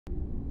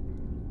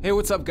Hey,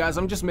 what's up guys?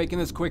 I'm just making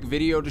this quick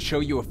video to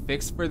show you a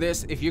fix for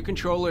this. If your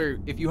controller,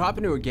 if you hop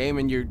into a game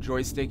and your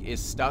joystick is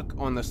stuck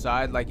on the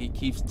side, like it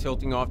keeps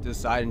tilting off to the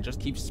side and just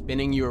keeps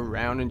spinning you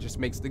around and just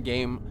makes the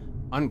game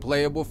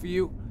unplayable for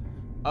you,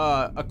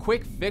 a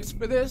quick fix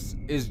for this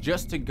is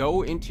just to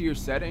go into your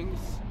settings,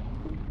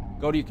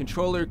 go to your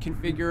controller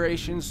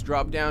configurations,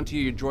 drop down to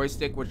your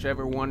joystick,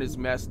 whichever one is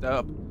messed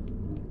up,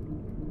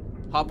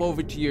 hop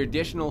over to your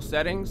additional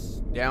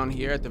settings down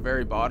here at the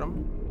very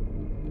bottom.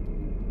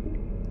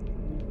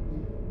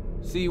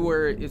 See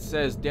where it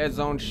says dead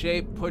zone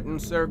shape, put in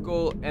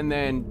circle, and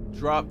then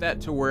drop that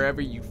to wherever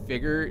you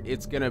figure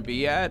it's gonna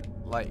be at,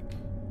 like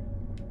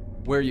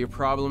where your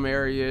problem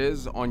area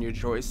is on your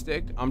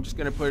joystick. I'm just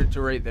gonna put it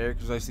to right there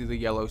because I see the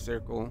yellow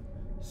circle.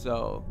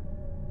 So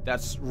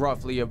that's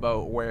roughly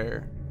about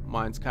where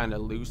mine's kind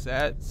of loose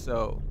at.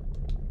 So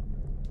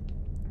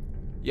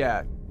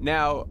yeah,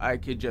 now I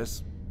could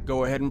just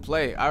go ahead and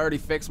play. I already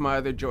fixed my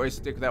other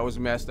joystick that was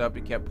messed up.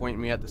 It kept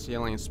pointing me at the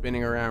ceiling and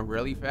spinning around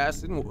really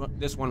fast, and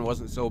this one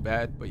wasn't so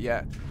bad, but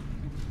yeah.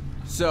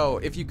 So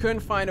if you couldn't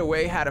find a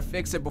way how to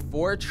fix it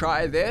before,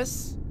 try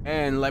this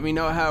and let me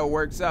know how it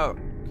works out,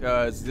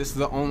 because this is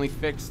the only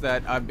fix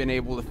that I've been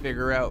able to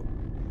figure out.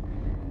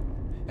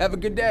 Have a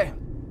good day.